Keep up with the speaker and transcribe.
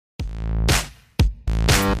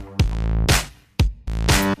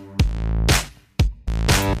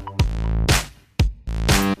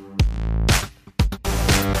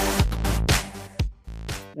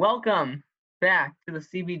Welcome back to the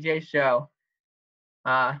CBJ Show.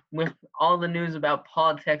 With all the news about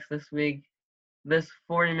politics this week, this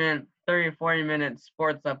 30 or 40 minute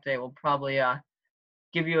sports update will probably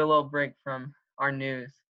give you a little break from our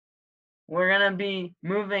news. We're going to be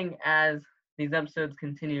moving as these episodes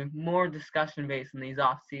continue more discussion based in these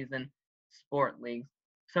off-season sport leagues.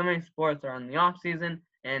 So many sports are in the off-season,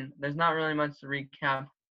 and there's not really much to recap.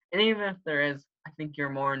 And even if there is, I think you're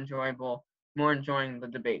more enjoying the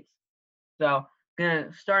debates. So I'm going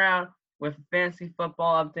to start out with a fantasy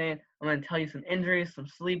football update. I'm going to tell you some injuries, some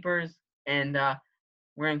sleepers, and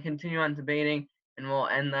we're going to continue on debating, and we'll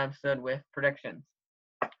end the episode with predictions.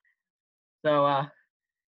 So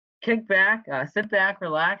sit back,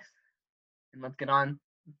 relax, and let's get on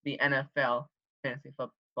the NFL fantasy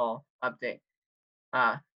football update.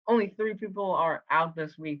 Only 3 people are out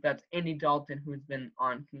this week. That's Andy Dalton, who's been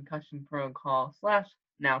on concussion protocol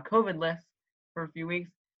 / now COVID list for a few weeks.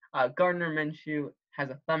 Gardner Minshew has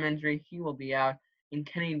a thumb injury. He will be out. And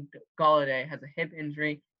Kenny Golladay has a hip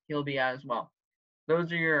injury. He'll be out as well.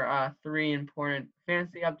 Those are your 3 important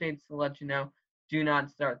fantasy updates to let you know. Do not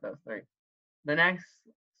start those 3. The next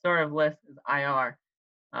sort of list is IR.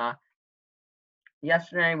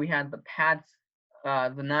 Yesterday we had the Pats,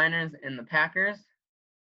 the Niners, and the Packers.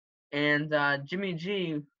 And Jimmy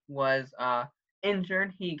G was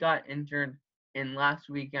injured. He got injured in last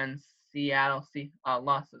weekend's loss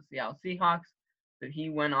to Seattle Seahawks, so he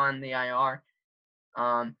went on the IR.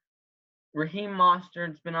 Raheem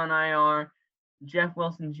Mostert's been on IR. Jeff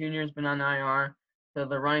Wilson Jr. has been on IR. So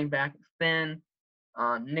the running back is thin.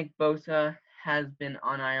 Nick Bosa has been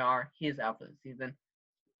on IR. He is out for the season.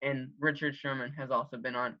 And Richard Sherman has also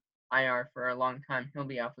been on IR for a long time. He'll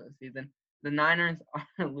be out for the season. The Niners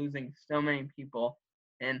are losing so many people.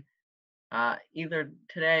 And either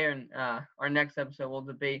today or our next episode, we'll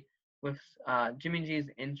debate with Jimmy G's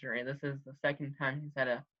injury. This is the second time he's had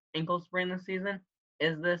an ankle sprain this season.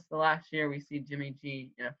 Is this the last year we see Jimmy G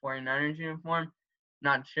in a 49ers uniform?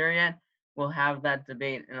 Not sure yet. We'll have that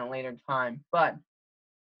debate in a later time. But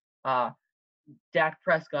Dak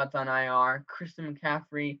Prescott's on IR. Christian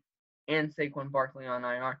McCaffrey and Saquon Barkley on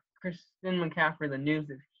IR. Christian McCaffrey, the news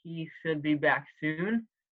is he should be back soon.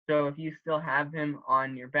 So if you still have him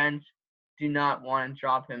on your bench, do not want to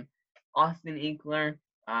drop him. Austin Eckler,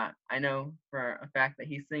 I know for a fact that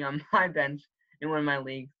he's sitting on my bench in one of my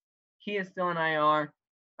leagues. He is still on IR.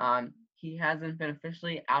 He hasn't been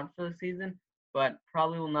officially out for the season, but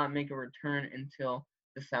probably will not make a return until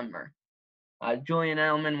December. Julian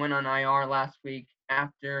Edelman went on IR last week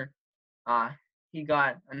after he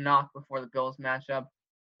got a knock before the Bills matchup.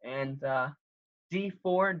 And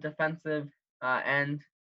D4 defensive end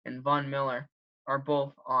and Von Miller are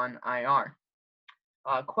both on IR.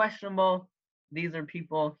 Questionable. These are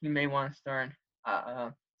people you may want to start.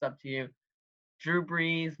 It's up to you. Drew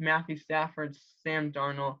Brees, Matthew Stafford, Sam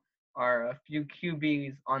Darnold are a few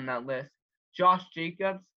QBs on that list. Josh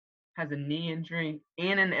Jacobs has a knee injury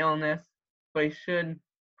and an illness, but he should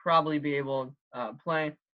probably be able to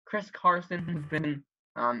play. Chris Carson has been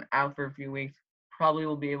out for a few weeks. Probably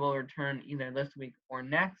will be able to return either this week or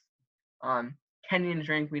next. Kenyon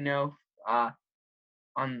Drake, we know,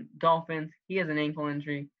 on Dolphins, he has an ankle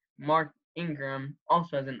injury. Mark Ingram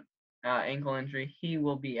also has an ankle injury. He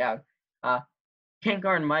will be out. Can't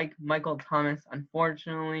guard Michael Thomas,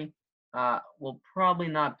 unfortunately, will probably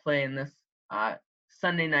not play in this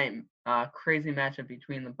Sunday night crazy matchup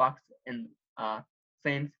between the Bucks and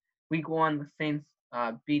Saints. Week 1, the Saints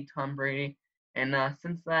beat Tom Brady. And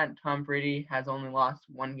since that, Tom Brady has only lost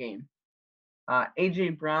 1 game.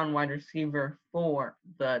 A.J. Brown, wide receiver for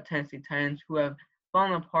the Tennessee Titans, who have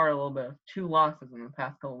fallen apart a little bit, 2 losses in the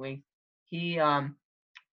past couple of weeks. He's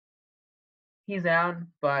out,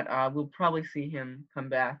 but we'll probably see him come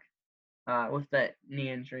back with that knee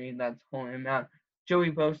injury that's holding him out.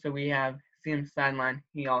 Joey Bosa, we have seen him sideline.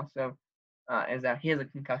 He also is out. He has a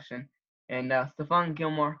concussion. And Stephon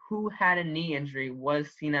Gilmore, who had a knee injury, was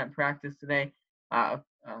seen at practice today.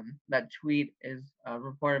 That tweet is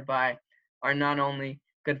reported by our not only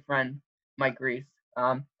good friend, Mike Reese.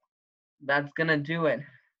 That's going to do it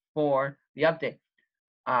for the update.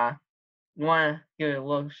 I want to give a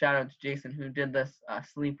little shout out to Jason, who did this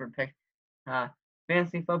sleeper pick.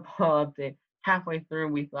 Fantasy football update. Halfway through,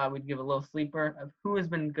 we thought we'd give a little sleeper of who has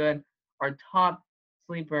been good. Our top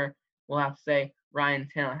sleeper, we'll have to say, Ryan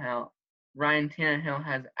Tannehill. Ryan Tannehill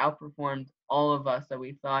has outperformed all of us that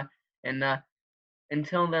we thought, and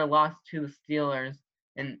until their loss to the Steelers,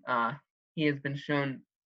 and he has been shown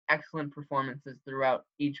excellent performances throughout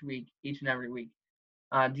each and every week.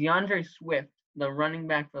 DeAndre Swift, the running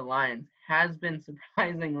back for the Lions, has been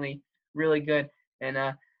surprisingly really good, and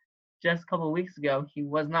just a couple of weeks ago, he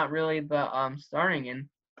was not really the starting, and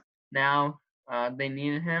now they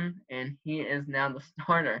needed him, and he is now the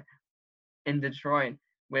starter in Detroit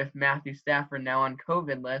with Matthew Stafford now on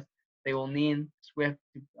COVID list. They will need Swift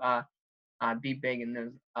to be big in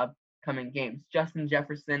those upcoming games. Justin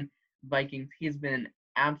Jefferson, Vikings, he's been an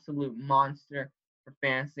absolute monster for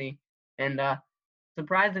fantasy. And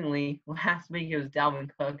surprisingly, last week it was Dalvin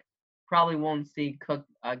Cook. Probably won't see Cook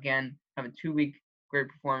again have a 2-week great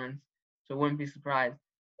performance. So wouldn't be surprised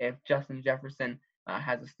if Justin Jefferson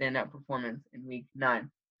has a standout performance in week 9.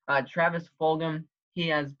 Travis Fulgham, he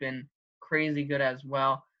has been crazy good as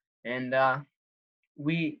well. And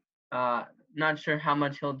we not sure how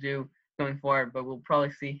much he'll do going forward, but we'll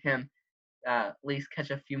probably see him at least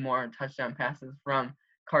catch a few more touchdown passes from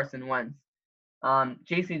Carson Wentz.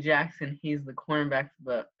 J.C. Jackson, he's the cornerback for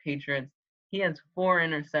the Patriots. He has 4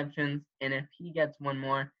 interceptions, and if he gets one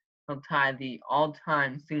more, he'll tie the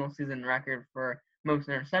all-time single-season record for most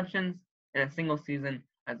interceptions in a single season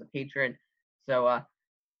as a Patriot. So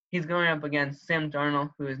he's going up against Sam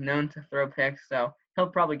Darnold, who is known to throw picks, so he'll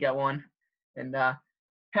probably get one. And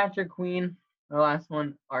Patrick Queen, the last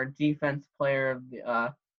one, our defense player of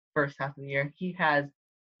the first half of the year. He has,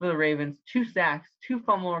 for the Ravens, 2 sacks, 2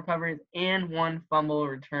 fumble recoveries, and 1 fumble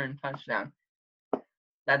return touchdown.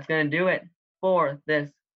 That's going to do it for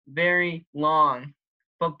this very long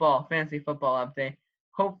fantasy football update.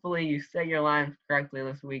 Hopefully you set your lines correctly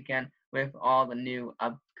this weekend with all the new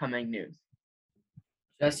upcoming news.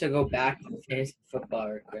 Just to go back to fantasy football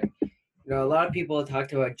real quick. A lot of people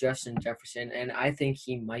talked about Justin Jefferson, and I think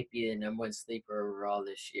he might be the number 1 sleeper overall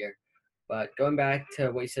this year. But going back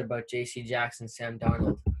to what you said about J.C. Jackson, Sam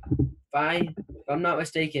Darnold, if I'm not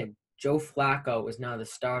mistaken, Joe Flacco is now the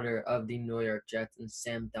starter of the New York Jets, and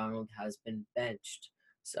Sam Darnold has been benched.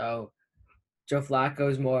 So Joe Flacco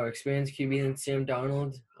is more experienced QB than Sam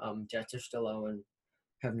Darnold. Jets are still 0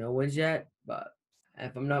 have no wins yet, but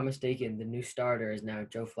if I'm not mistaken, the new starter is now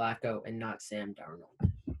Joe Flacco and not Sam Darnold.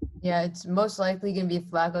 Yeah, it's most likely going to be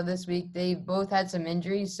Flacco this week. They both had some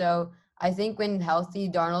injuries, so I think when healthy,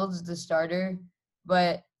 Darnold's the starter,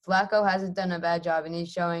 but Flacco hasn't done a bad job, and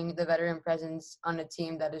he's showing the veteran presence on a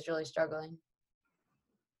team that is really struggling.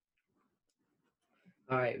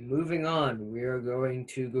 All right, moving on. We are going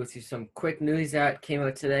to go through some quick news that came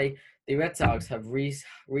out today. The Red Sox have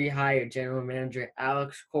rehired general manager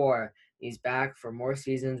Alex Cora. He's back for more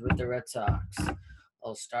seasons with the Red Sox.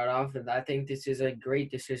 I'll start off with, I think this is a great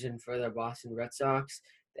decision for the Boston Red Sox.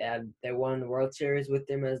 They won the World Series with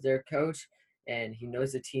him as their coach, and he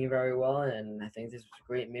knows the team very well, and I think this was a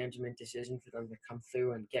great management decision for them to come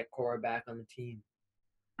through and get Cora back on the team.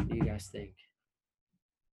 What do you guys think?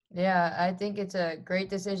 Yeah, I think it's a great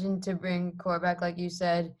decision to bring Cora back, like you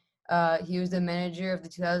said. He was the manager of the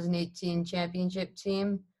 2018 championship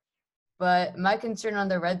team. But my concern on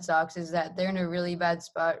the Red Sox is that they're in a really bad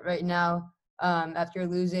spot right now after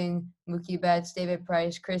losing Mookie Betts, David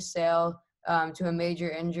Price, Chris Sale to a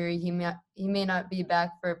major injury. He may not be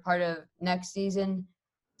back for part of next season.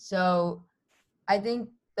 So I think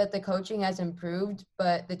that the coaching has improved,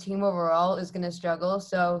 but the team overall is going to struggle.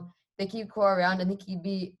 So they keep Cora around. I think he'd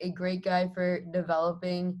be a great guy for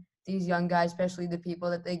developing these young guys, especially the people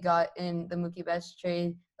that they got in the Mookie Betts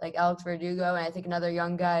trade, like Alex Verdugo. And I think another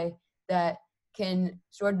young guy that can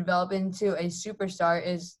sort of develop into a superstar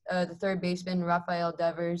is the third baseman, Rafael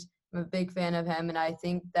Devers. I'm a big fan of him, and I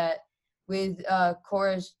think that with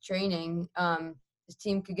Cora's training, his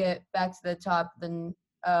team could get back to the top in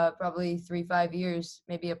probably 3-5 years,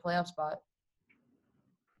 maybe a playoff spot.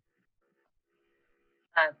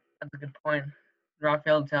 That's a good point.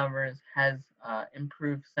 Rafael Devers has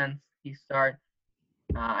improved since he started.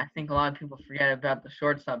 I think a lot of people forget about the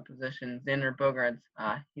shortstop position. Xander Bogaerts,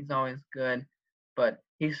 he's always good, but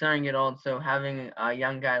he's starting to get old. So having a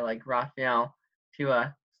young guy like Rafael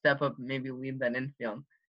to step up, and maybe lead that infield,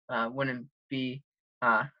 wouldn't be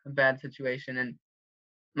a bad situation. And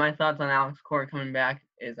my thoughts on Alex Cora coming back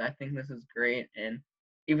is I think this is great. And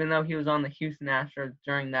even though he was on the Houston Astros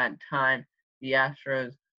during that time, the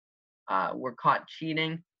Astros were caught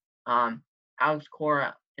cheating. Alex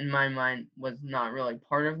Cora, in my mind, was not really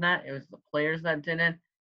part of that. It was the players that did it.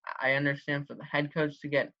 I understand for the head coach to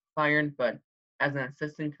get fired, but as an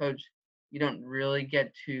assistant coach, you don't really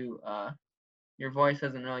get to your voice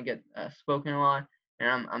doesn't really get spoken a lot.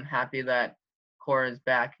 And I'm happy that Cora is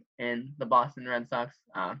back in the Boston Red Sox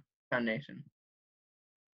foundation.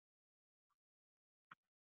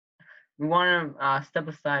 We want to step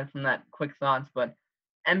aside from that quick thoughts, but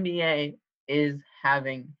NBA is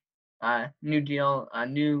having a new deal, I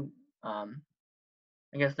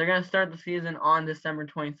guess they're going to start the season on December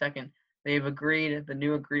 22nd. they've agreed. The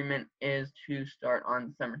new agreement is to start on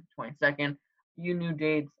December 22nd. A few new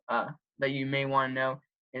dates that you may want to know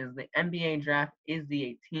is the NBA draft is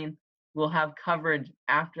the 18th. We'll have coverage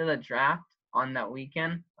after the draft on that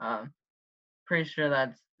weekend. Pretty sure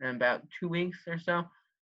that's in about 2 weeks or so.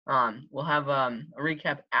 We'll have a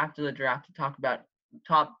recap after the draft to talk about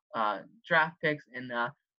top draft picks and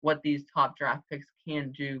what these top draft picks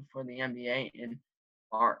can do for the NBA and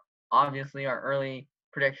our obviously our early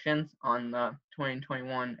predictions on the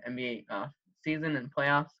 2021 NBA season and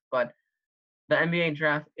playoffs. But the NBA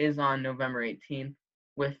draft is on November 18th,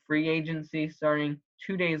 with free agency starting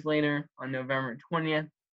 2 days later on November 20th,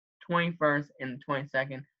 21st, and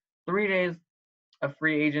 22nd. 3 days of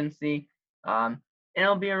free agency.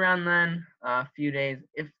 It'll be around then, a few days.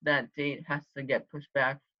 If that date has to get pushed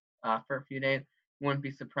back for a few days, wouldn't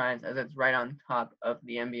be surprised as it's right on top of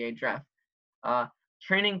the NBA draft. Uh,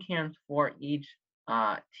 Training camps for each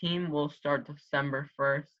team will start December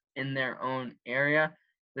 1st in their own area.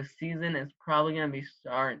 The season is probably going to be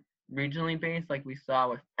start regionally based, like we saw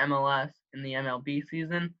with MLS in the MLB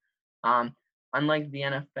season. Um, Unlike the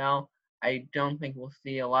NFL, I don't think we'll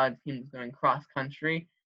see a lot of teams going cross country,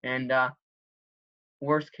 and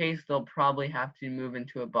worst case, they'll probably have to move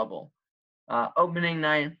into a bubble. Opening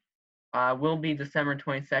night will be December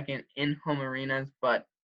 22nd in home arenas, but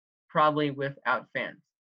probably without fans.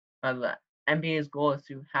 The NBA's goal is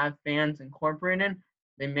to have fans incorporated.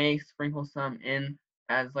 They may sprinkle some in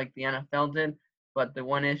as like the NFL did, but the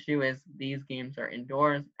one issue is these games are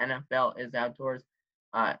indoors. NFL is outdoors.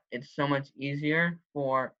 It's so much easier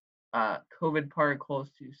for COVID particles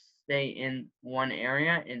to stay in one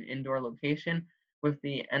area, in indoor location. With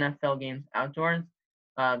the NFL games outdoors,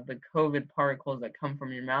 the COVID particles that come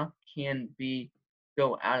from your mouth can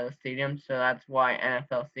go out of the stadium. So that's why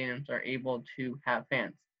NFL stadiums are able to have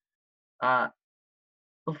fans.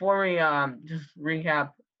 Before we just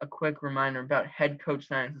recap, a quick reminder about head coach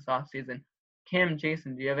signings this offseason. Kim,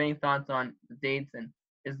 Jason, do you have any thoughts on the dates? And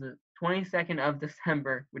is the 22nd of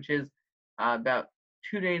December, which is about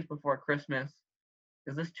 2 days before Christmas,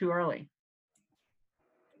 is this too early?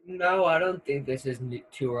 No, I don't think this is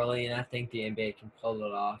too early, and I think the NBA can pull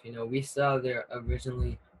it off. We saw their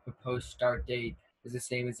originally proposed start date is the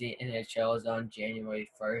same as the NHL's on January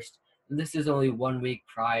 1st. And this is only 1 week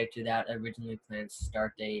prior to that originally planned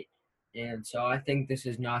start date. And so I think this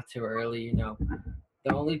is not too early.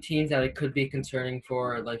 The only teams that it could be concerning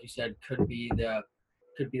for, like you said, could be the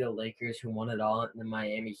Lakers who won it all, and the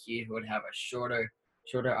Miami Heat who would have a shorter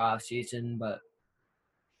off season. But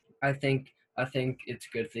I think it's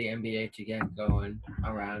good for the NBA to get going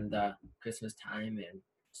around Christmas time and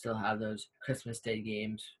still have those Christmas Day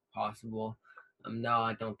games possible. No,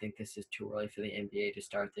 I don't think this is too early for the NBA to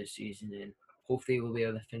start this season, and hopefully we'll be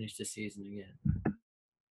able to finish the season again.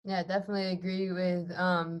 Yeah, definitely agree with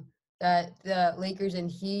that the Lakers and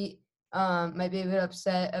Heat might be a bit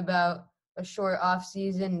upset about a short off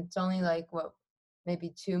season. It's only like maybe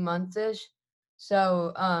 2 months ish.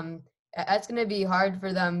 So that's gonna be hard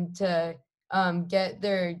for them to get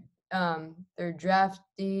their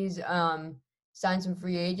draftees, sign some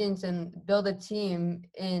free agents and build a team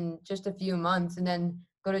in just a few months and then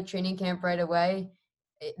go to training camp right away.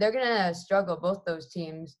 They're gonna struggle, both those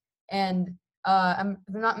teams. And if I'm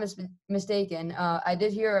not mistaken, I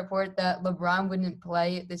did hear a report that LeBron wouldn't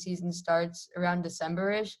play if the season starts around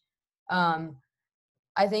December-ish.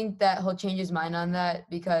 I think that he'll change his mind on that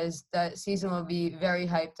because the season will be very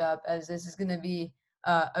hyped up, as this is going to be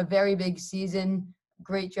a very big season,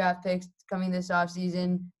 great draft picks coming this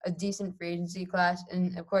offseason, a decent free agency class,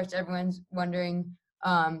 and of course everyone's wondering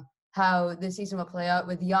how the season will play out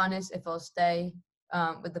with Giannis, if he'll stay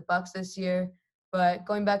with the Bucks this year. But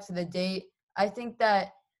going back to the date, I think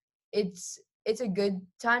that it's a good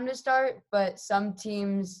time to start, but some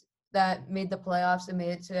teams that made the playoffs and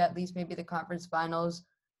made it to at least maybe the conference finals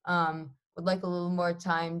would like a little more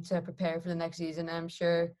time to prepare for the next season. And I'm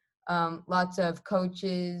sure lots of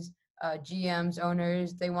coaches, GMs,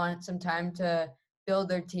 owners, they want some time to build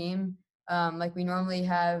their team. Like we normally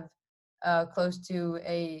have close to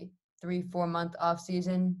a 3-4 month off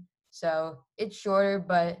season. So it's shorter,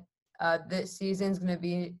 but this season's going to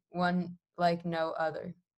be one like no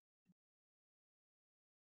other.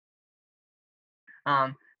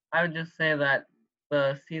 I would just say that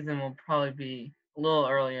the season will probably be a little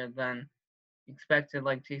earlier than expected.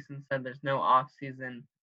 Like Jason said, there's no off season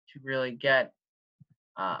to really get.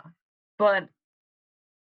 But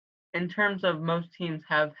in terms of most teams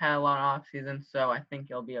have had a lot of off season, so I think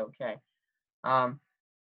it'll be okay.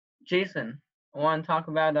 Jason, I want to talk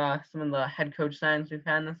about some of the head coach signings we've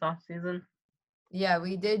had in this off season. Yeah,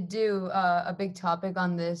 we did do a big topic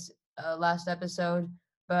on this last episode.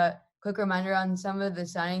 But quick reminder on some of the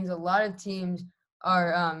signings: a lot of teams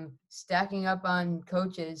are stacking up on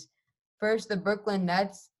coaches. First, the Brooklyn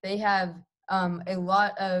Nets. They have a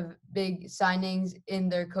lot of big signings in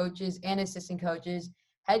their coaches and assistant coaches.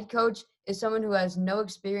 Head coach is someone who has no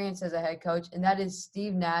experience as a head coach, and that is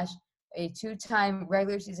Steve Nash, a two-time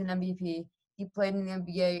regular season MVP. He played in the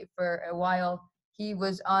NBA for a while. He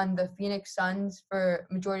was on the Phoenix Suns for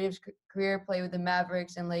majority of his career, played with the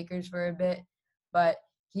Mavericks and Lakers for a bit, but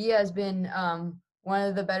he has been one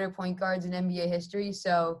of the better point guards in NBA history.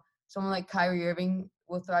 So someone like Kyrie Irving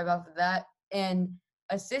will thrive off of that. And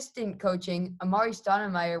assistant coaching, Amari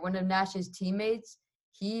Stoudemire, one of Nash's teammates,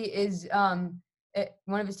 he is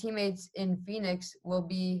one of his teammates in Phoenix will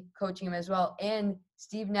be coaching him as well. And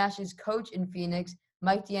Steve Nash's coach in Phoenix,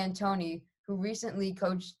 Mike D'Antoni, who recently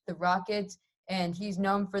coached the Rockets, and he's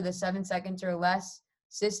known for the 7 seconds or less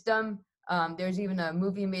system. There's even a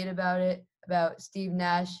movie made about it, about Steve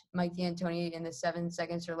Nash, Mike D'Antoni, and the 7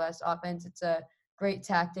 seconds or less offense. It's a great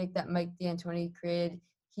tactic that Mike D'Antoni created.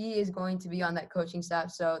 He is going to be on that coaching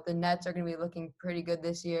staff, so the Nets are going to be looking pretty good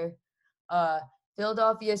this year.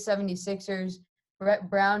 Philadelphia 76ers, Brett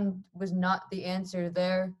Brown was not the answer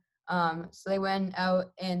there. So they went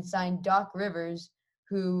out and signed Doc Rivers,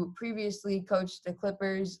 who previously coached the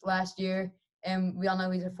Clippers last year. And we all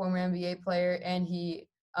know he's a former NBA player, and he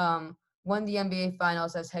won the NBA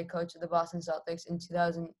Finals as head coach of the Boston Celtics in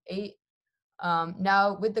 2008.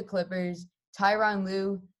 Now with the Clippers, Tyronn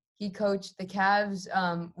Lue, he coached the Cavs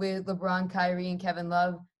with LeBron, Kyrie, and Kevin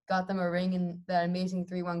Love, got them a ring in that amazing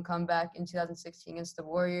 3-1 comeback in 2016 against the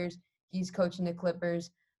Warriors. He's coaching the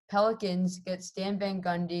Clippers. Pelicans get Stan Van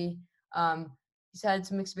Gundy. He's had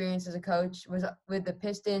some experience as a coach, was with the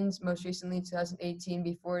Pistons most recently in 2018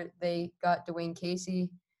 before they got Dwayne Casey.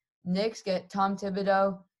 Knicks get Tom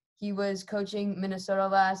Thibodeau. He was coaching Minnesota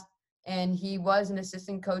last, and he was an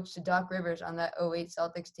assistant coach to Doc Rivers on that 08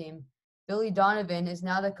 Celtics team. Billy Donovan is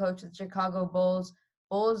now the coach of the Chicago Bulls.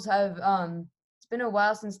 Bulls have it's been a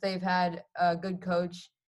while since they've had a good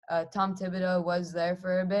coach. Tom Thibodeau was there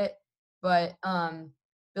for a bit, but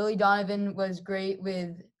Billy Donovan was great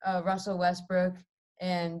with Russell Westbrook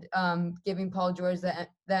and giving Paul George that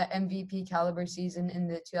MVP caliber season in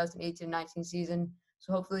the 2018-19 season.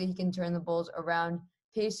 So hopefully he can turn the Bulls around.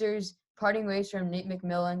 Pacers parting ways from Nate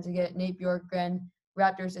McMillan to get Nate Bjorkgren,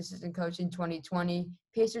 Raptors assistant coach in 2020.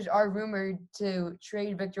 Pacers are rumored to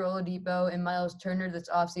trade Victor Oladipo and Miles Turner this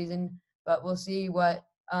offseason, but we'll see what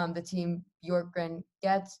the team Bjorkgren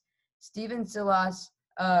gets. Steven Silas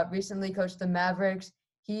recently coached the Mavericks.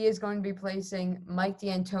 He is going to be placing Mike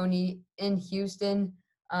D'Antoni in Houston.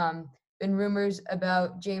 Been rumors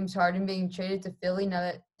about James Harden being traded to Philly now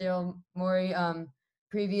that Daryl Morey,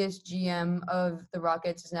 previous GM of the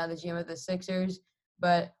Rockets, is now the GM of the Sixers.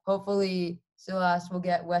 But hopefully Silas will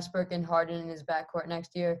get Westbrook and Harden in his backcourt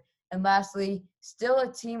next year. And lastly, still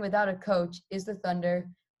a team without a coach is the Thunder.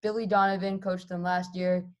 Billy Donovan coached them last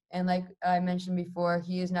year, and like I mentioned before,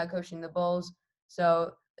 he is now coaching the Bulls.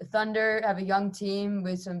 So the Thunder have a young team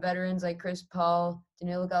with some veterans like Chris Paul,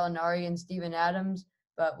 Danilo Gallinari, and Steven Adams,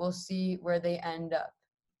 but we'll see where they end up.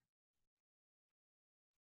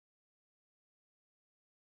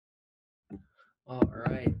 All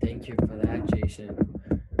right, thank you for that, Jason.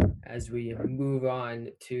 As we move on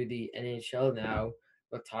to the NHL now,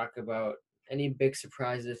 we'll talk about any big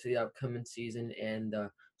surprises for the upcoming season and the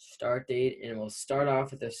start date. And we'll start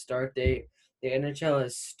off with the start date. The NHL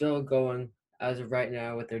is still going as of right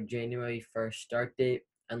now with their January 1st start date,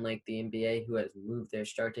 unlike the NBA, who has moved their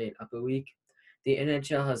start date up a week. The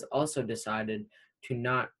NHL has also decided to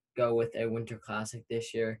not go with a Winter Classic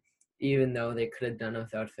this year, even though they could have done it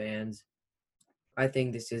without fans. I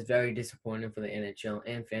think this is very disappointing for the NHL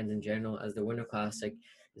and fans in general, as the Winter Classic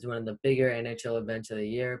is one of the bigger NHL events of the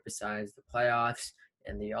year besides the playoffs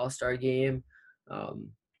and the All-Star game.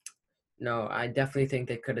 No, I definitely think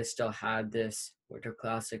they could have still had this Winter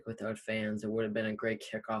Classic without fans. It would have been a great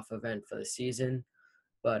kickoff event for the season.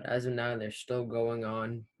 But as of now, they're still going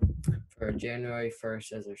on for January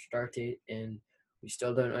 1st as their start date, and we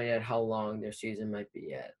still don't know yet how long their season might be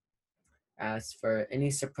yet. As for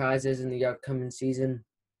any surprises in the upcoming season,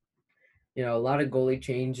 a lot of goalie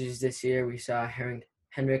changes this year. We saw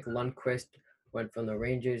Henrik Lundqvist went from the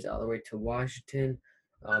Rangers all the way to Washington.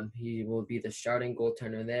 He will be the starting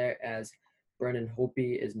goaltender there, as Brendan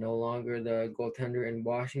Hoppe is no longer the goaltender in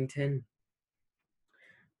Washington.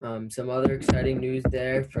 Some other exciting news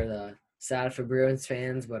there sad for Bruins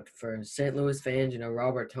fans, but for St. Louis fans,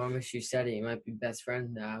 Robert Thomas, you said he might be best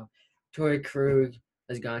friends now. Torrey Krug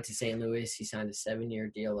has gone to St. Louis. He signed a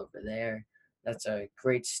 7-year deal over there. That's a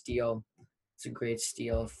great steal it's a great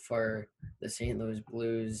steal for the St. Louis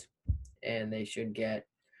Blues, and they should get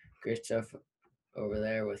great stuff over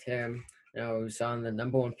there with him. He's on the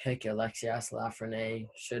number 1 pick. Alexias Lafreniere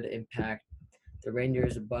should impact the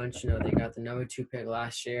Rangers a bunch. They got the number 2 pick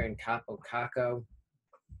last year in Capo Caco,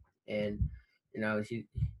 and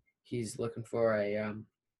he's looking for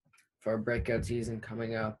a breakout season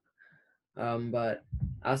coming up. But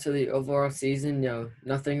after the overall season,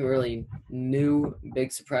 nothing really new,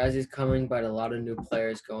 big surprises coming, but a lot of new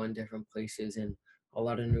players going different places and a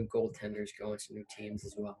lot of new goaltenders going to new teams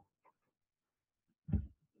as well.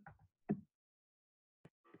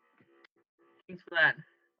 Thanks for that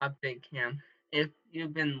update, Cam. If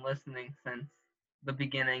you've been listening since the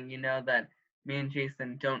beginning, you know that me and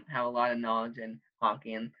Jason don't have a lot of knowledge in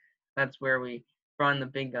hockey, and that's where we run the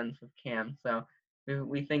big guns with Cam. So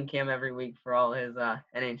we thank Cam every week for all his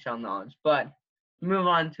NHL knowledge. But to move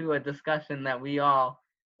on to a discussion that we all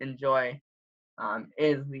enjoy,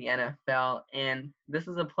 is the NFL, and this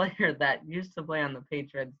is a player that used to play on the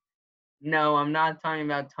Patriots. No, I'm not talking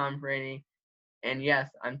about Tom Brady. And yes,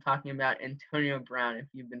 I'm talking about Antonio Brown, if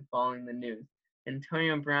you've been following the news.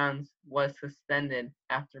 Antonio Brown was suspended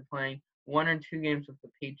after playing 1 or 2 games with the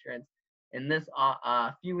Patriots. And this,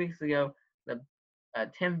 a few weeks ago, the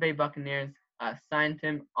Tampa Bay Buccaneers signed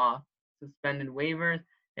him off suspended waivers.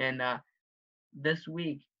 And this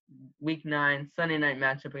week, Week 9, Sunday night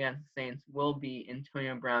matchup against the Saints will be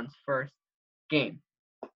Antonio Brown's first game.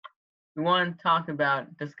 We want to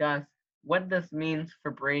discuss what this means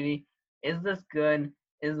for Brady. Is this good?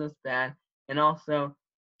 Is this bad? And also,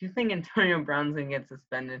 do you think Antonio Brown's going to get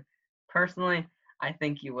suspended? Personally, I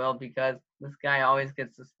think he will, because this guy always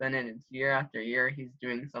gets suspended. It's year after year. He's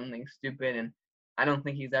doing something stupid, and I don't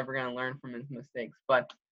think he's ever going to learn from his mistakes.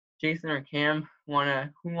 But Jason or Cam,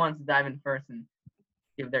 who wants to dive in first and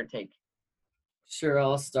give their take? Sure,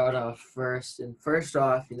 I'll start off first. And first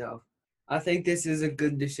off, I think this is a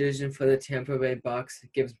good decision for the Tampa Bay Bucks.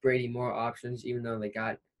 It gives Brady more options, even though they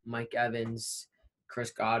got Mike Evans,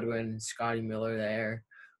 Chris Godwin, Scotty Miller there.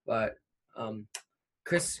 But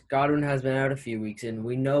Chris Godwin has been out a few weeks, and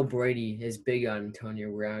we know Brady is big on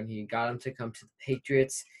Antonio Brown. He got him to come to the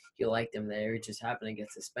Patriots. He liked him there. He just happened to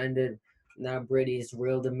get suspended. Now Brady's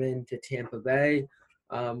reeled him into Tampa Bay.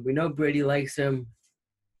 We know Brady likes him.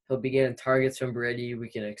 He'll be getting targets from Brady. We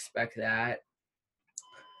can expect that.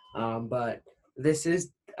 But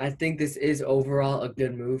I think this is overall a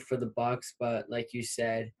good move for the Bucks. But like you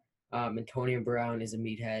said, Antonio Brown is a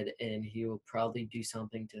meathead, and he will probably do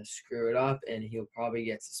something to screw it up, and he'll probably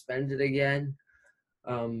get suspended again.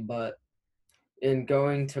 But in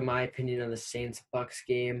going to my opinion on the Saints-Bucks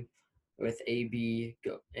game, with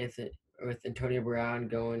with Antonio Brown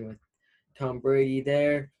going with Tom Brady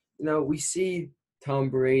there, we see Tom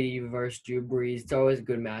Brady versus Drew Brees. It's always a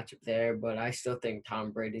good matchup there, but I still think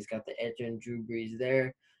Tom Brady's got the edge on Drew Brees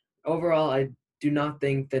there. Overall, I do not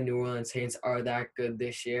think the New Orleans Saints are that good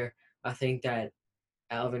this year. I think that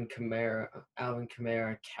Alvin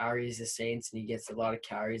Kamara carries the Saints, and he gets a lot of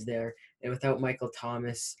carries there. And without Michael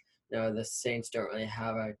Thomas, the Saints don't really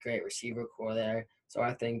have a great receiver core there. So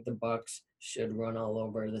I think the Bucks should run all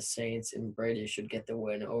over the Saints, and Brady should get the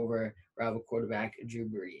win over rival quarterback Drew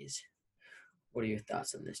Brees. What are your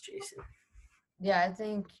thoughts on this, Jason? Yeah, I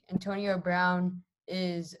think Antonio Brown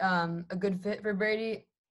is a good fit for Brady.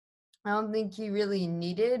 I don't think he really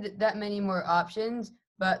needed that many more options,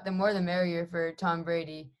 but the more the merrier for Tom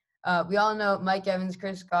Brady. We all know Mike Evans,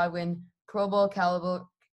 Chris Godwin, Pro Bowl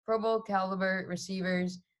caliber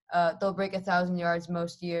receivers. They'll break 1,000 yards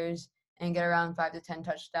most years and get around 5 to 10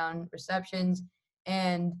 touchdown receptions.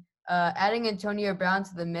 And adding Antonio Brown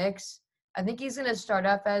to the mix, I think he's going to start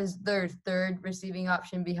off as their third receiving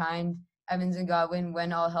option behind Evans and Godwin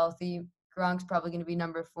when all healthy. Gronk's probably going to be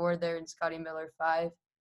number 4 there, and Scotty Miller 5.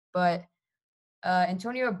 But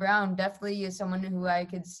Antonio Brown definitely is someone who I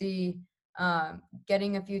could see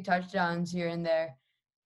getting a few touchdowns here and there.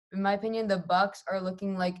 In my opinion, the Bucks are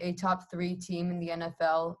looking like a top 3 team in the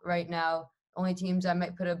NFL right now. Only teams I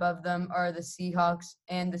might put above them are the Seahawks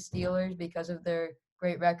and the Steelers because of their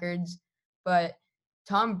great records. But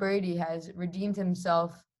Tom Brady has redeemed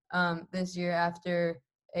himself this year after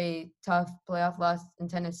a tough playoff loss in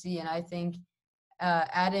Tennessee, and I think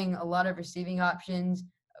adding a lot of receiving options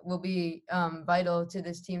will be vital to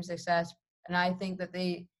this team's success. And I think that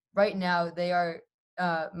right now they are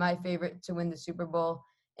my favorite to win the Super Bowl.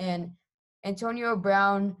 And Antonio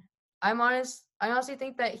Brown, I honestly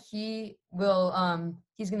think that he will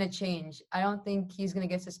he's going to change. I don't think he's going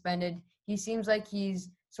to get suspended. He seems like he's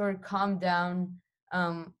sort of calmed down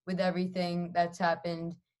with everything that's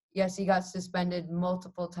happened. Yes, he got suspended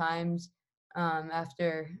multiple times,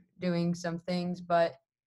 after doing some things. But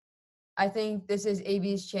I think this is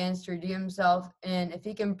AB's chance to redeem himself. And if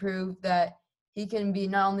he can prove that he can be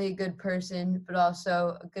not only a good person, but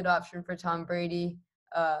also a good option for Tom Brady,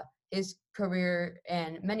 his career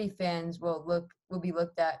and many fans will be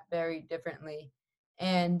looked at very differently.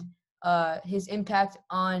 And his impact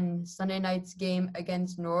on Sunday night's game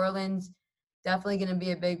against New Orleans, definitely going to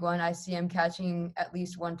be a big one. I see him catching at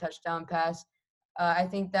least one touchdown pass. I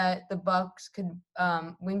think that the Bucks could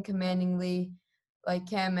win commandingly. Like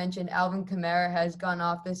Cam mentioned, Alvin Kamara has gone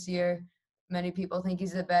off this year. Many people think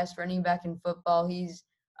he's the best running back in football. He's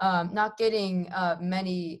not getting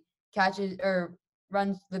many catches or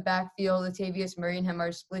runs to the backfield. Latavius Murray and him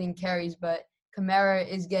are splitting carries, but Kamara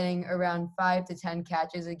is getting around 5 to 10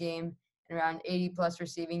 catches a game and around 80 plus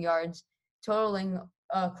receiving yards, totaling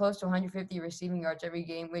close to 150 receiving yards every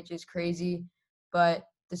game, which is crazy. But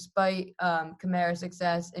despite Kamara's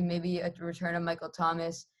success and maybe a return of Michael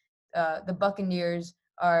Thomas, the Buccaneers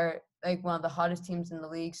are like one of the hottest teams in the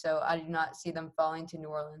league, so I do not see them falling to New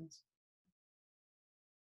Orleans.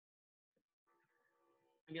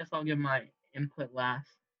 I guess I'll give my input last.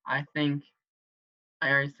 I think I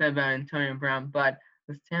already said about Antonio Brown, but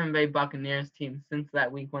this Tampa Bay Buccaneers team, since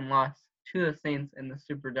that Week 1 loss to the Saints in the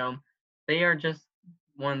Superdome, they are just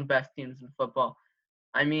one of the best teams in football.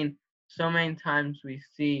 I mean, so many times we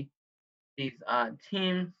see these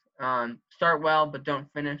teams start well but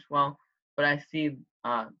don't finish well, but I see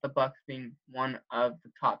the Bucs being one of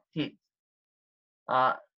the top teams.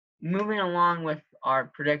 Moving along with our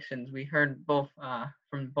predictions, we heard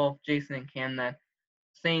from both Jason and Cam that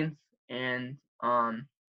Saints and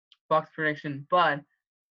Bucs prediction, but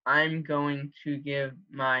I'm going to give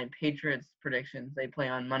my Patriots predictions. They play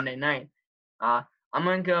on Monday night. I'm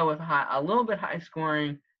going to go with a little bit high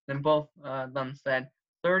scoring than both them said,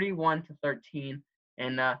 31-13.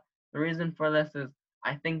 And the reason for this is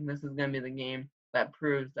I think this is going to be the game that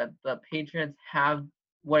proves that the Patriots have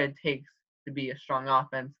what it takes to be a strong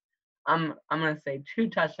offense. I'm going to say 2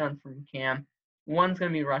 touchdowns from Cam. One's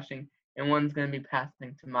going to be rushing, and one's going to be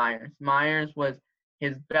passing to Myers. Myers was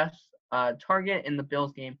his best target in the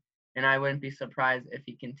Bills game, and I wouldn't be surprised if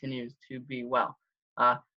he continues to be well.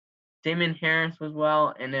 Damon Harris was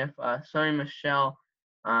well, and if Sony Michel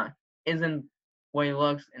isn't what he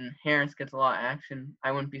looks and Harris gets a lot of action,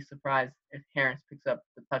 I wouldn't be surprised if Harris picks up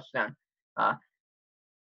the touchdown.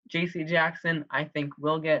 J.C. Jackson, I think,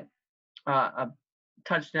 will get a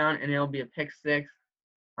touchdown, and it'll be a pick six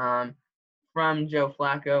from Joe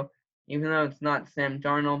Flacco. Even though it's not Sam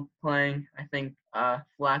Darnold playing, I think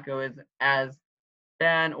Flacco is as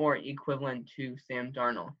bad or equivalent to Sam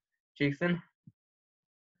Darnold. Jason?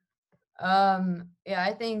 Yeah,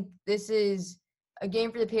 I think this is a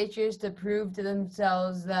game for the Patriots to prove to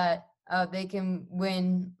themselves that they can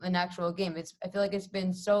win an actual game. I feel like it's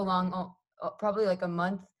been so long, probably like a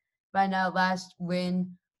month by now. Last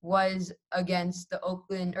win was against the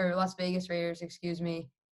Las Vegas Raiders,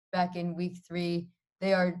 back in week 3.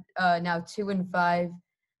 They are now 2-5,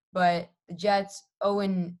 but the Jets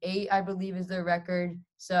 0-8, I believe, is their record.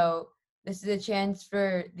 So this is a chance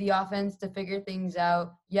for the offense to figure things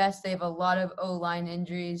out. Yes, they have a lot of O-line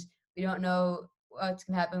injuries. We don't know what's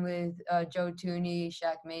going to happen with Joe Tooney,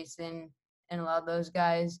 Shaq Mason, and a lot of those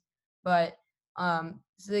guys. But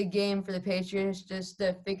this is a game for the Patriots just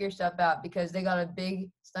to figure stuff out because they got a big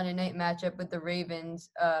Sunday night matchup with the Ravens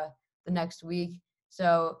the next week.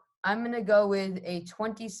 So I'm going to go with a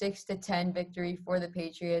 26-10 victory for the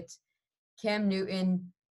Patriots. Cam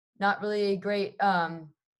Newton, not really a great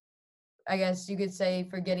I guess you could say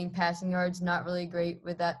for getting passing yards, not really great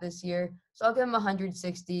with that this year. So I'll give him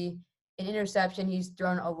 160. An interception, he's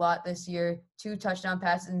thrown a lot this year. 2 touchdown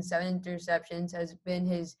passes and 7 interceptions has been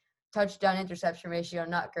his touchdown interception ratio,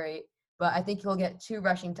 not great. But I think he'll get 2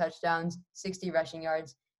 rushing touchdowns, 60 rushing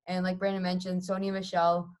yards. And like Brandon mentioned, Sony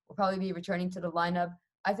Michel will probably be returning to the lineup.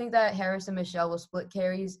 I think that Harris and Michel will split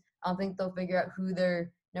carries. I don't think they'll figure out who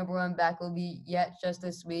their number 1 back will be yet just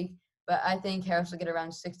this week. But I think Harris will get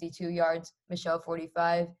around 62 yards, Michel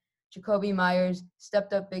 45. Jacoby Myers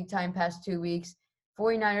stepped up big time past 2 weeks.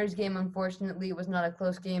 49ers game, unfortunately, was not a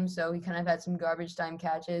close game, so he kind of had some garbage time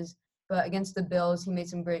catches. But against the Bills, he made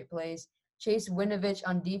some great plays. Chase Winovich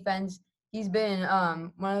on defense, he's been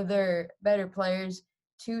one of their better players.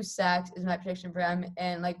 2 sacks is my prediction for him.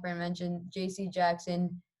 And like Brandon mentioned, J.C.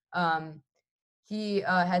 Jackson, he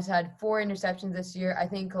has had 4 interceptions this year. I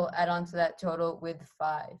think he'll add on to that total with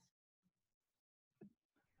 5.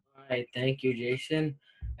 All right, thank you, Jason.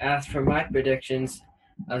 As for my predictions,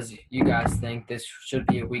 as you guys think, this should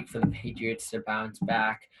be a week for the Patriots to bounce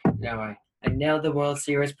back. I I nailed the World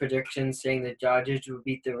Series prediction saying the Dodgers would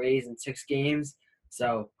beat the Rays in 6 games.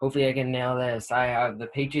 So hopefully I can nail this. I have the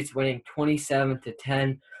Patriots winning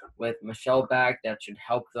 27-10 with Michelle back. That should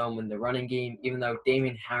help them in the running game, even though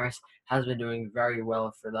Damian Harris has been doing very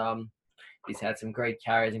well for them. He's had some great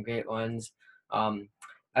carries and great runs.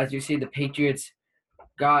 As you see, the Patriots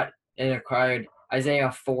got and acquired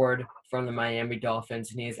Isaiah Ford from the Miami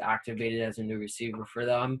Dolphins, and he is activated as a new receiver for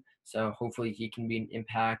them. So hopefully he can be an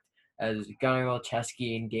impact as Gunnar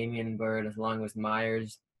Olszewski and Damian Bird, along with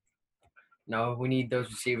Myers. No, we need those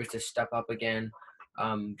receivers to step up again.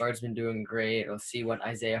 Bird's been doing great. We'll see what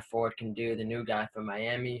Isaiah Ford can do, the new guy from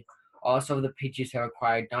Miami. Also, the Patriots have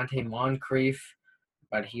acquired Dante Moncrief,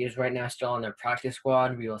 but he is right now still on their practice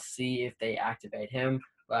squad. We will see if they activate him,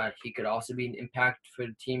 but he could also be an impact for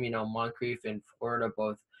the team. Moncrief and Ford are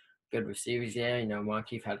both good receivers there.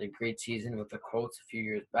 Moncrief had a great season with the Colts a few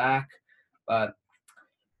years back, but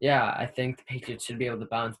yeah, I think the Patriots should be able to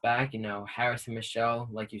bounce back. Harris and Michelle,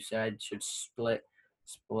 like you said, should split,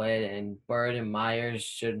 and Bird and Myers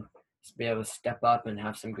should be able to step up and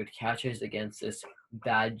have some good catches against this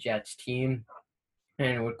bad Jets team.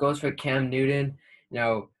 And what goes for Cam Newton,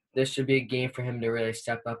 this should be a game for him to really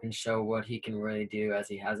step up and show what he can really do, as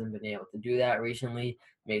he hasn't been able to do that recently,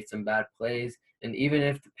 made some bad plays. And even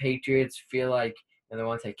if the Patriots feel like they're the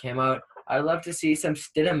ones that came out, I'd love to see some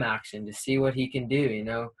Stidham action to see what he can do,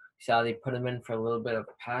 See how they put him in for a little bit of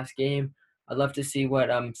a pass game. I'd love to see what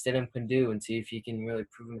Stidham can do and see if he can really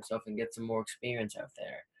prove himself and get some more experience out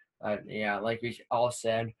there. But yeah, like we all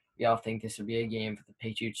said, we all think this would be a game that the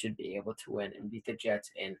Patriots should be able to win and beat the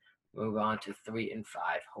Jets and move on to 3-5,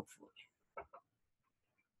 hopefully.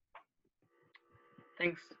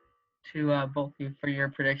 Thanks to both of you for your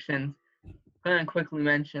predictions. I'm going to quickly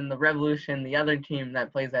mention the Revolution, the other team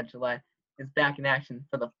that plays at Gillette, is back in action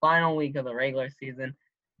for the final week of the regular season.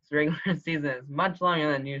 This regular season is much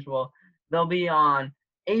longer than usual. They'll be on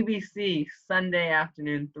ABC Sunday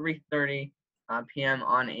afternoon, 3:30 p.m.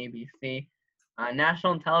 on ABC.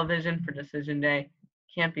 National television for Decision Day.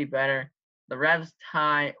 Can't be better. The Revs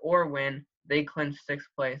tie or win. They clinch 6th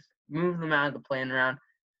place, move them out of the play-in round.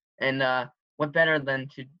 And what better than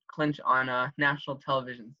to clinch on a national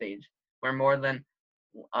television stage where more than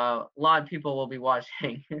a lot of people will be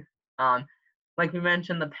watching. Like we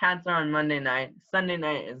mentioned, the Pats are on Monday night. Sunday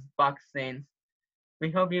night is Bucs Saints.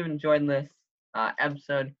 We hope you've enjoyed this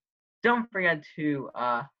episode. Don't forget to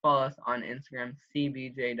follow us on Instagram,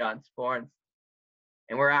 cbj.sports.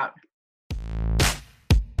 And we're out.